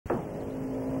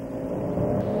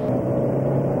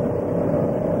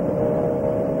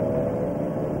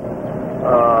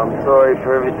sorry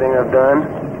for everything I've done,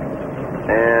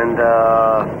 and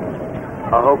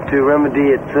I hope to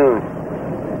remedy it soon.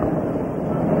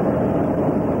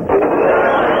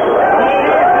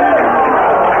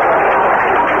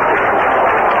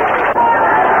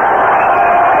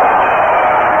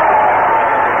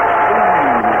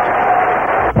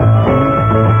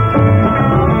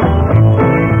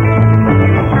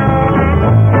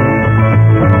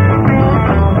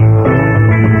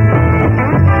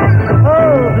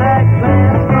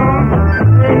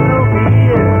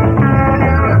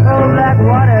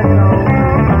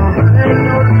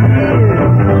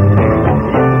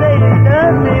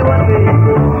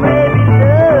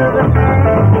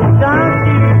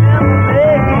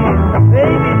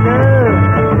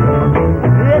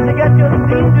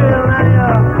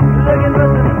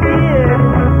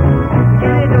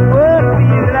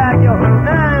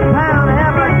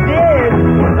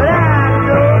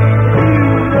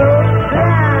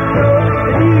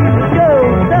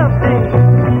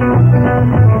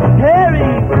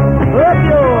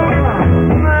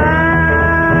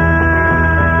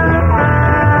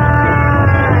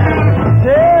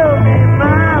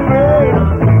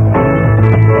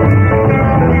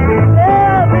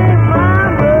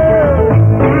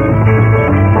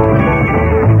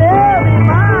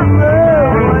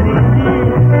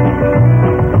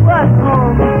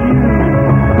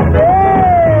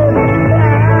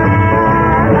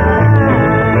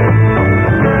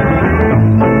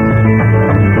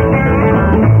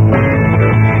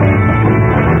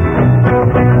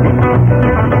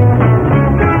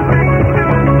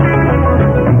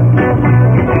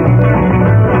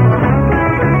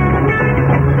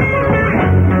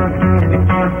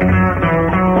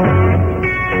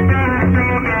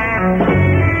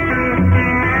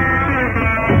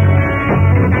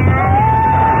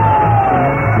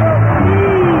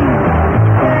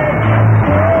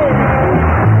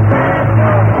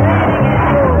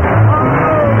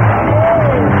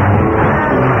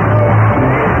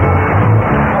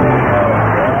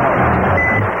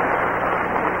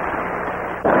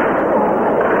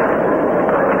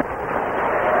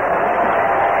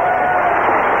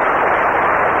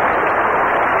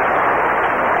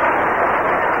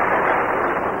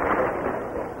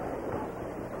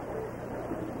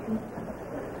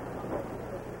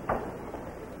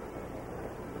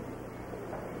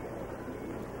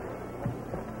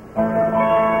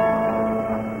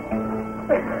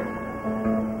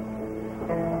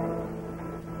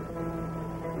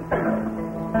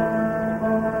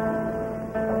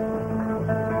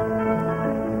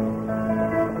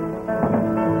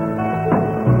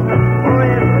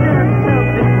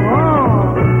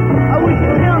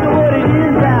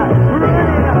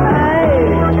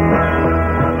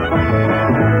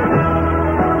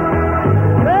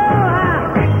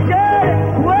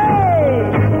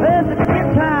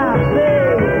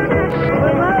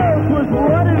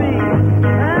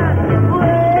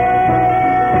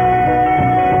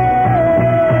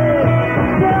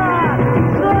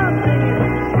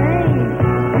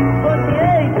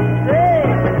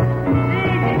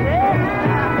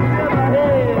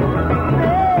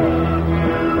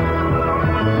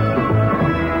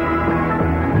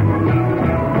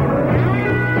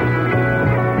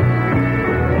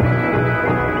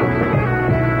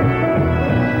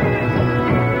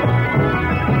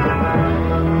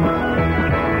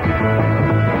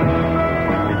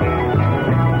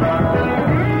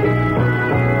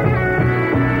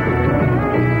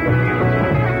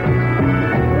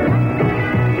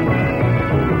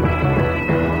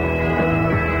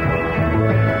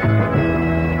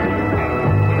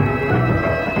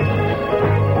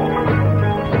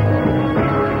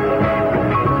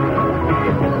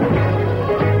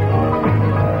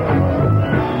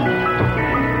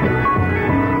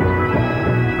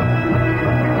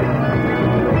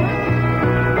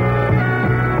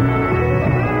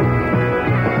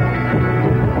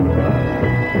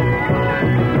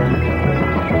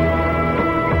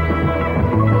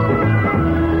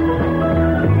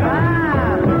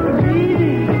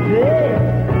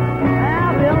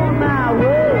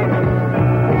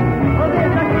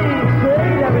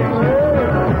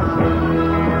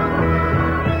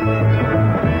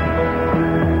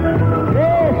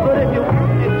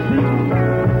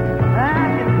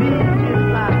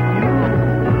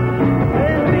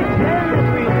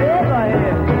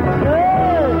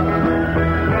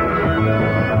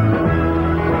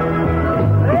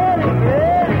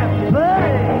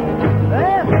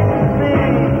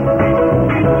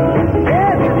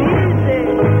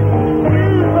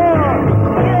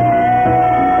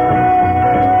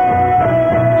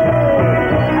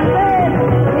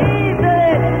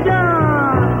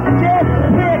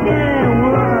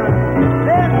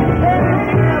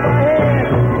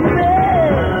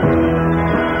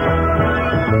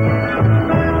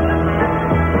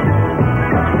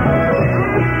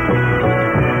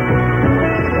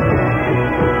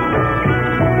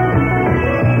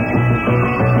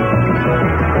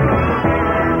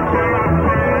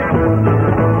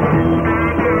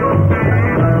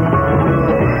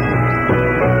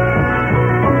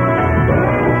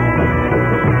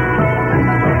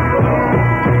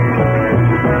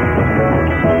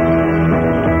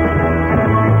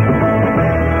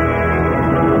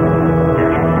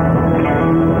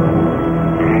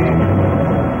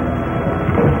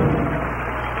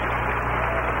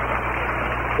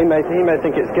 may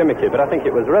think it's gimmicky, but I think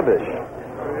it was rubbish.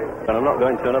 And I'm not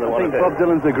going to another one. I think Bob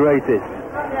Dylan's the greatest.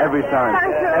 Every time.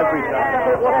 Every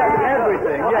time.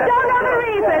 Everything, yes. I don't have a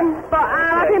reason, but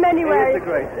I love him anyway. He is the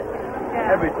greatest.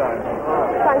 Yeah. Every time.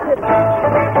 Thank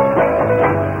you.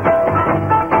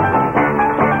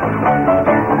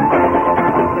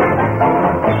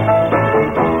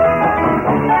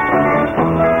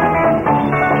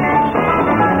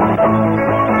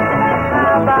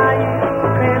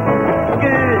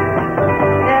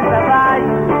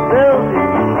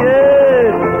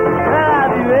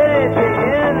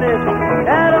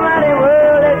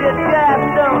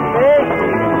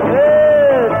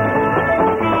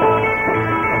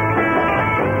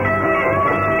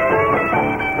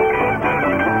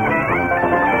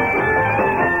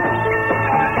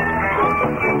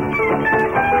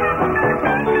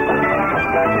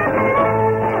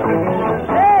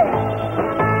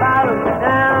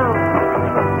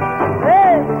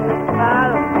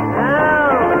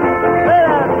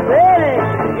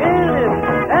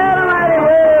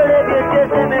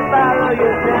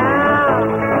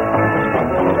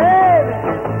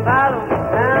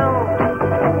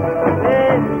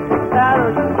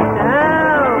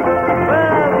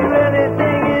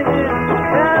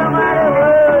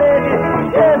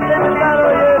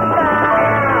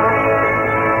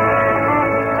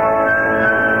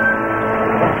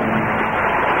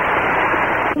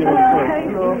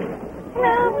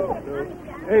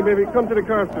 Hey, baby, come to the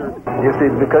concert. You see,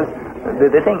 because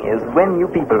the thing is, when you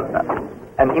people,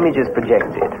 an image is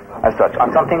projected as such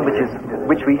on something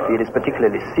which we feel is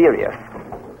particularly serious.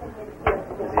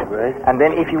 Is he right? And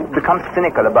then if you become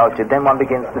cynical about it, then one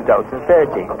begins to doubt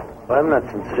sincerity. Well, I'm not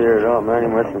sincere at all. I'm not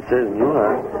any more sincere than you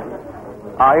are.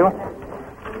 Are you?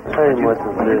 I'm not any more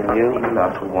sincere than you.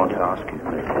 We want to ask you.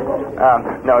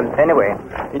 No, anyway,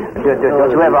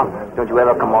 don't you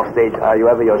ever come off stage? Are you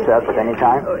ever yourself at any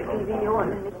time?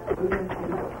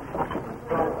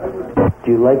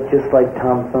 Do you like just like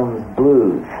Tom Thumb's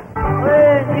blues?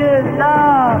 When you're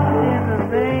lost in the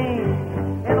rain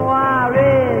and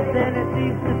worries, then it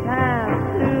takes the time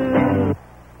to.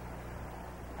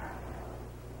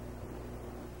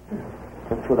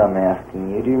 That's what I'm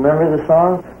asking you. Do you remember the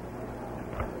song?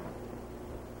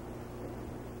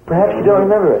 Perhaps you don't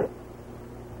remember it.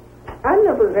 I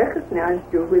never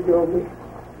recognized you with your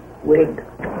wig.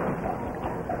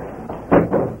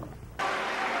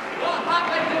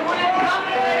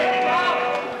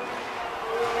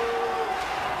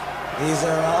 These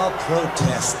are all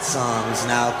protest songs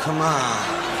now, come on.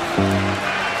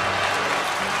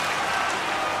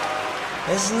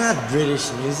 It's not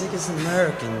British music, it's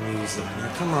American music.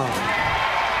 Now, come on.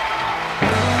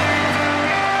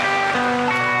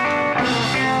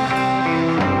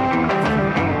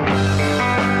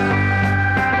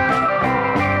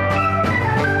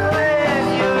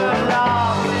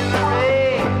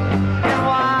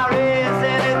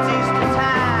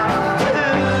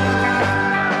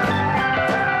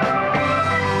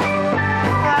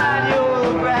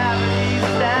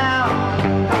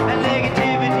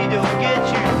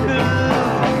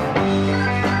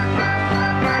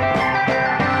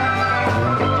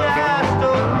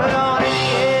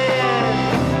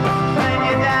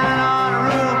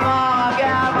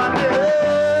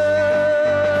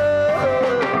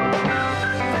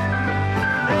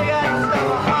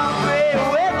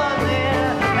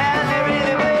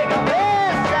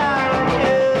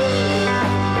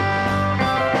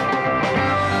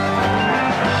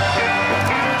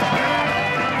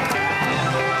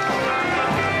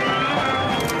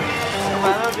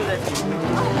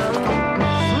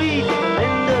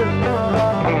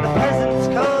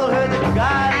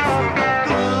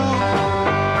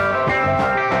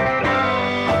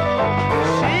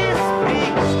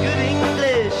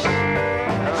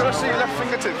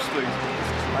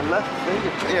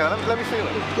 Let me feel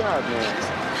it. God, man.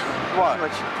 What?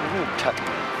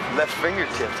 Left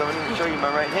fingertips. I'm going to show you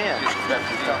my right hand.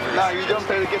 No, you don't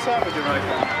play the guitar with your right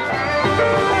hand.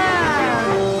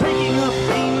 Picking up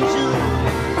angels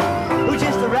who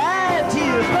just arrived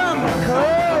here from the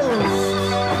coast.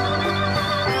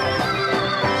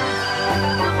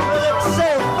 Look so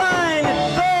fine at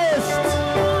first,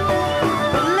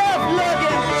 but left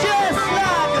looking just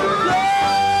like a ghost.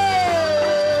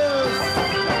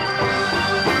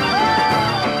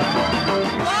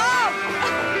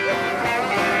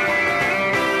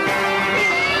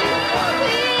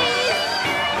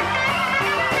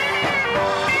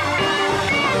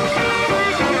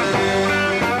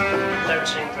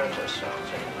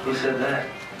 Who said that?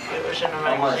 It was in a All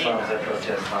my magazine. songs are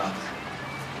protest songs.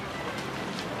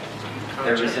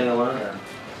 Every single one of them.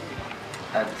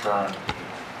 That's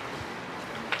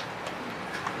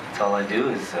all I do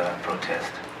is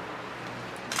protest.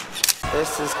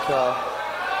 This is called...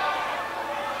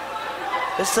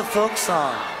 It's a folk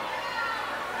song.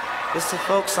 It's a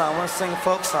folk song. I want to sing a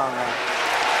folk song now.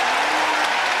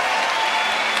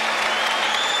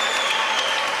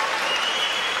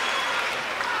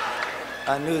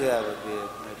 I knew that would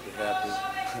make you happy.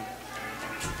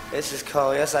 This is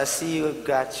called, yes, I see you've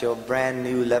got your brand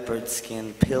new leopard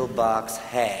skin pillbox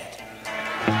hat.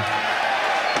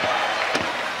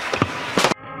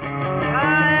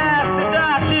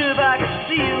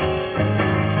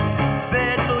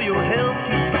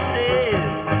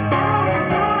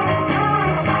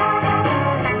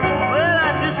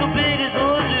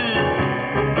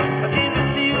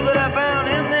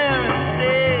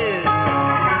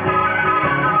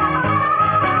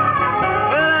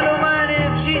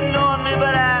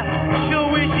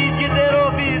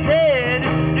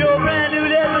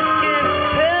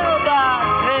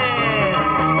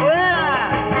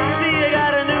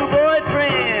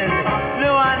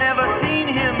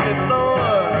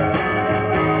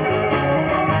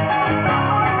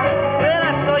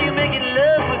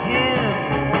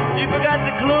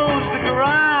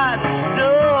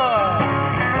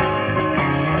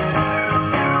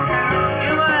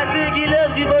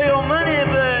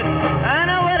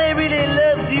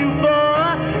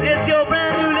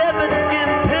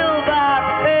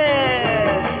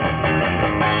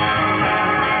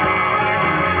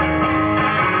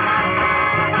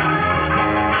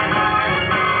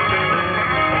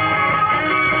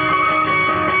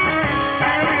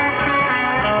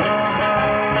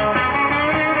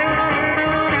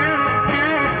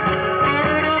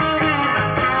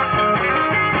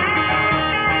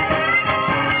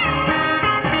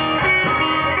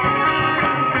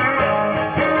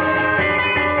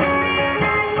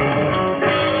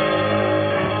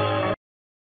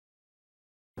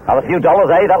 Now, a few dollars,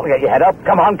 eh? That'll get your head up.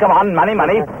 Come on, money,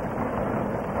 money.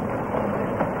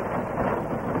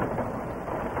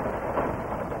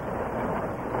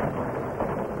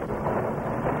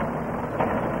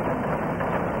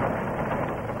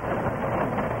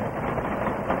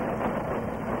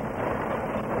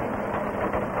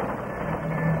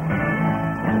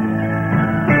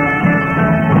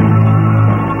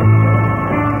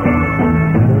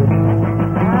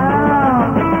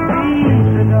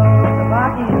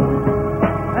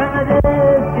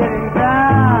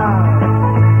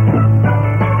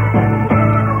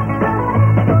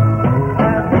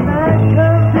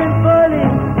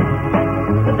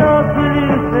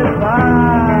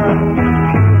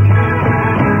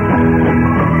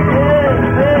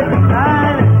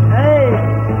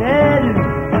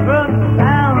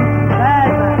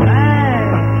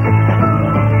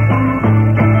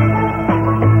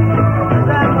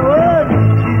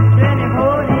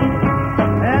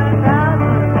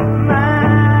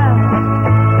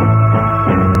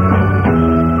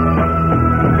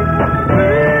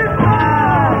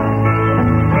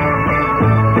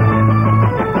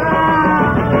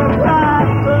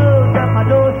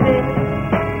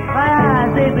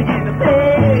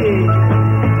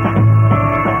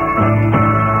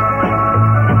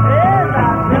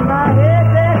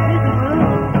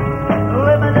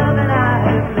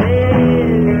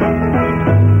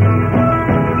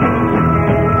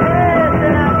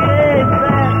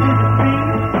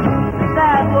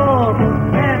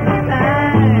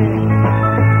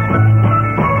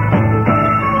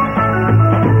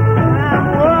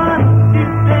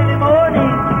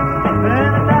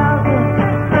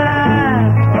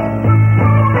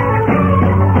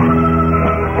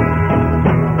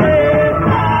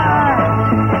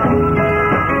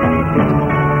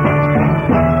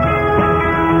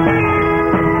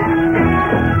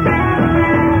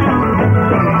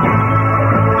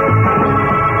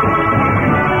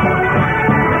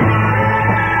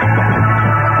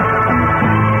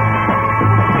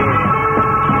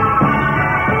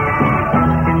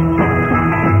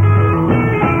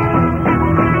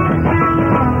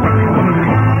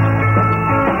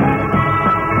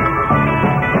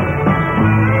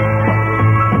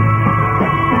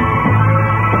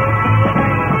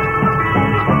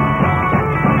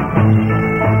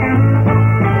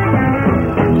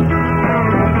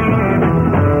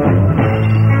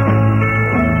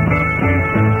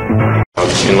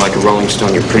 Like a Rolling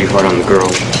Stone, you're pretty hard on the girl,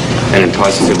 and in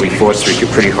Positively 4th Street, you're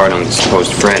pretty hard on the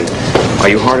supposed friend. Are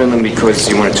you hard on them because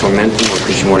you want to torment them, or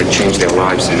because you want to change their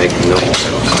lives and make them know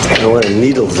themselves? I want to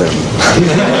needle them.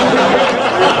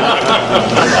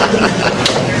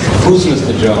 Who's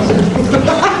Mr. Jones?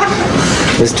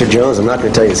 Mr. Jones, I'm not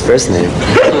going to tell you his first name.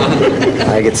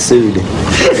 I get sued.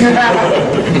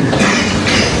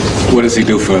 What does he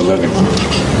do for a living?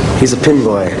 He's a pin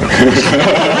boy.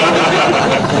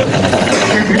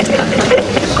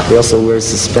 He also wears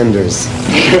suspenders.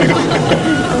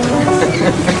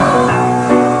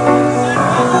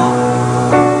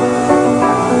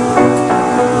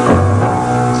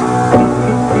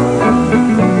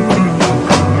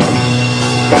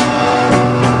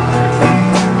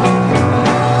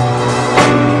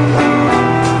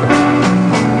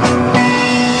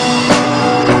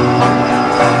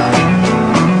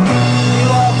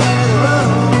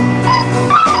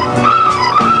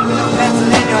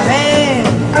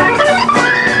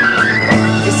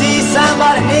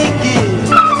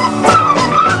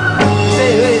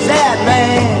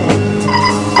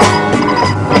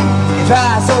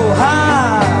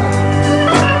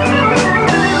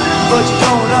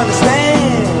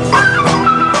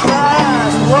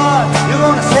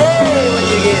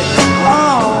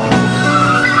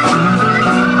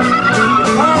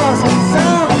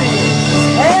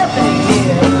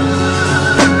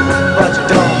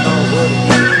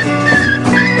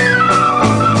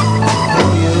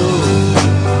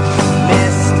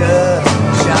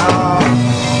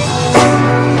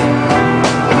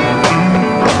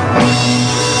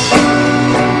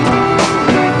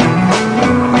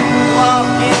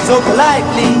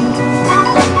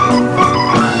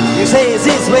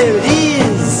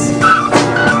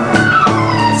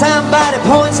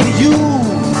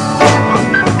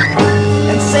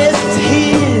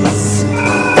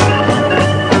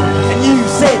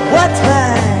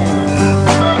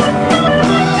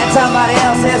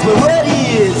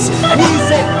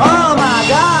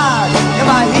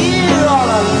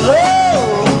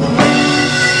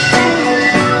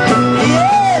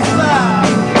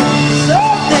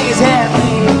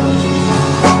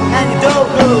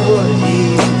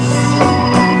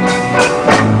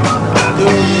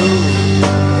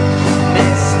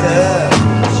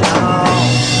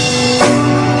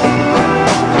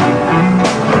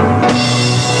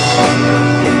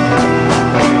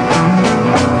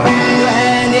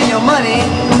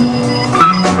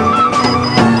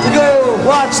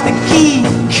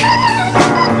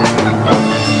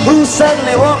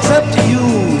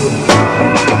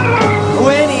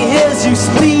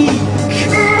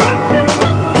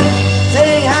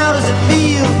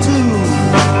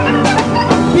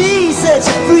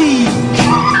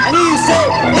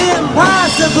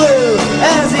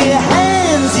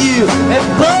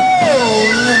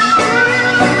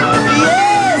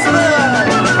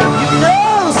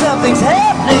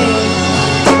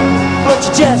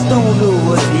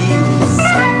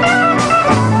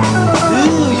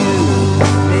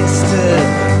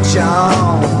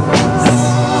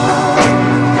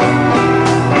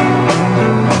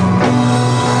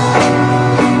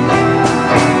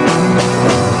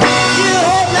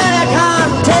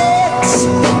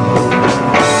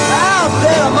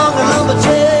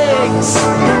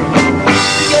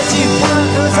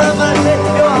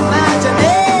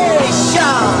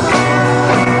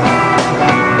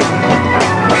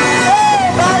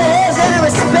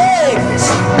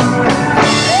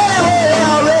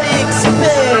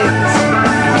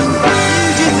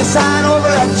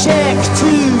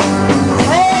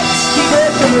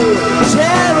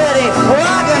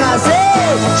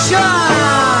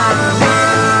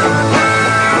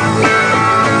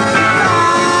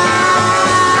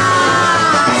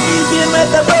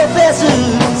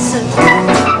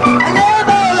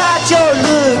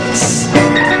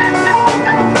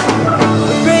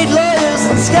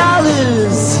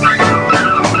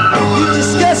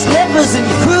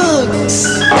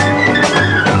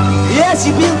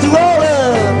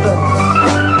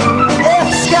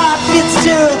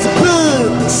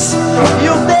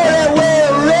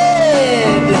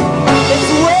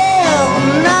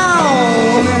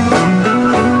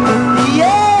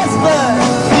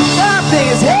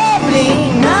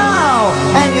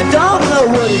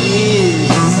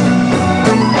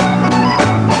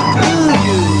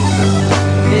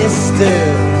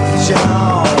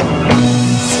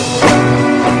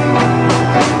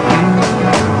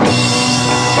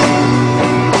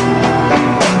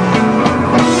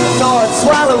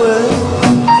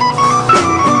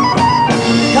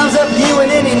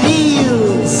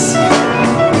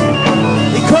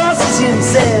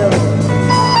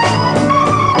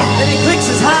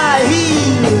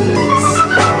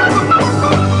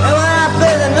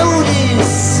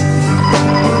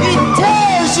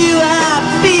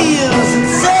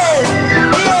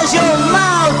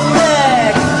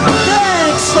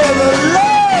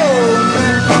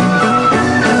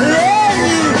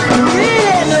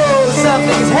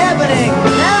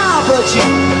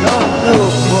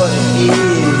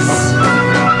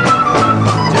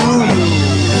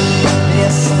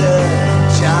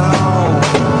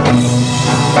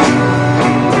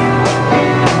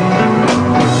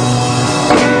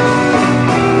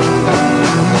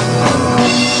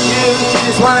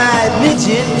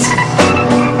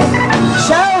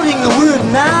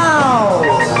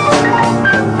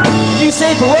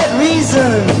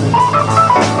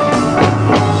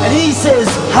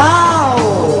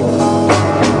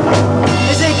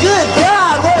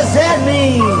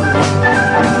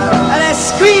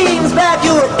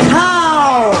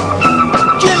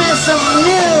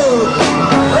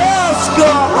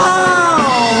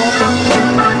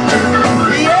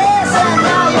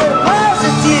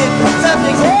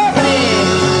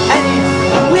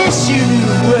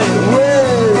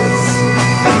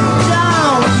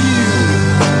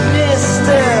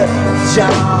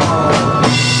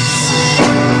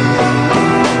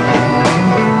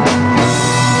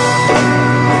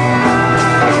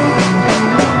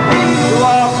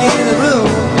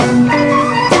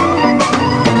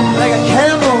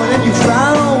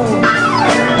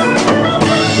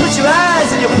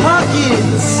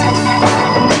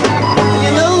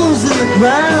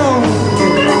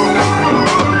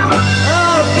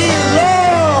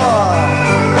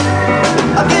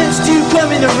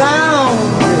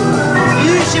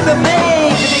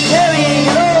 made to be carrying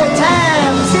at all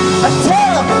times a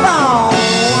telephone.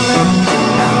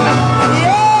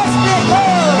 Yes,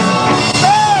 because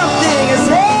something is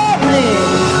happening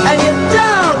and you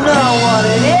don't know what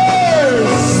it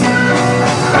is.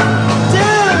 Do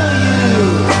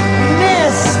you,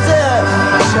 Mr.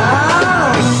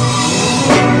 Charles?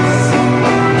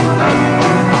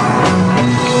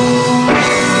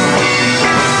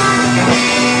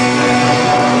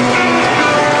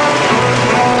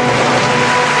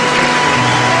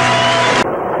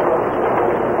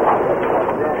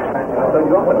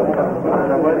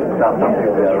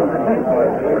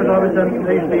 Could I return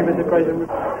please leave as a present?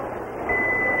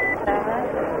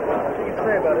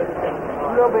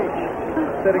 Rubbish.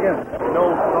 Say it again. No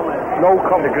comment. No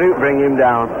comment. The group bring him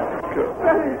down.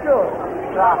 Very good.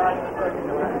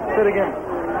 Say it again.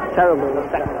 Terrible.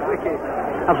 Wicked.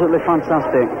 Absolutely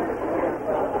fantastic.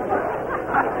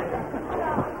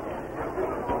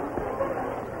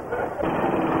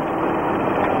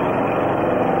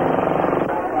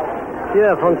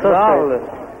 Yeah, fantastic.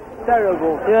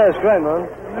 Terrible. Yeah, it's great, man.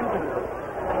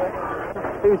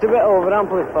 It was a bit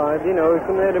over-amplified, you know, we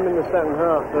couldn't hear him in the second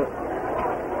half, but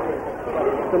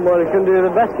somebody can do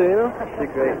the better, you know?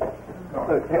 It's great.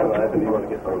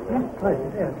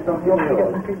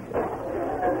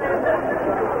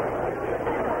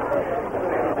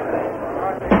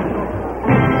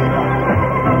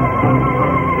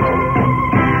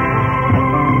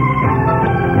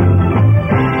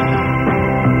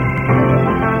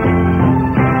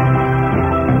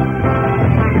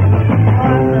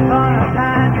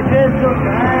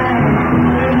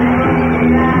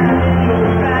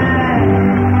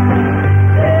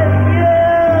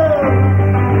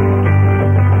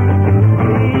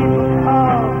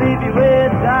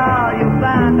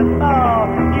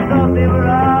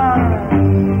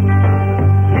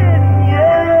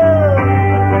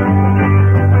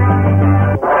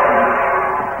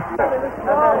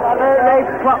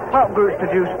 Pop groups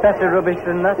produced better rubbish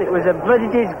than that. It was a bloody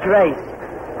disgrace.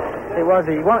 It was.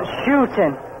 He wants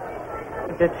shooting.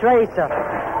 He's a traitor.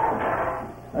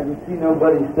 I can see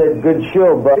nobody said good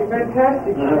show, but...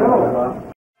 Fantastic show.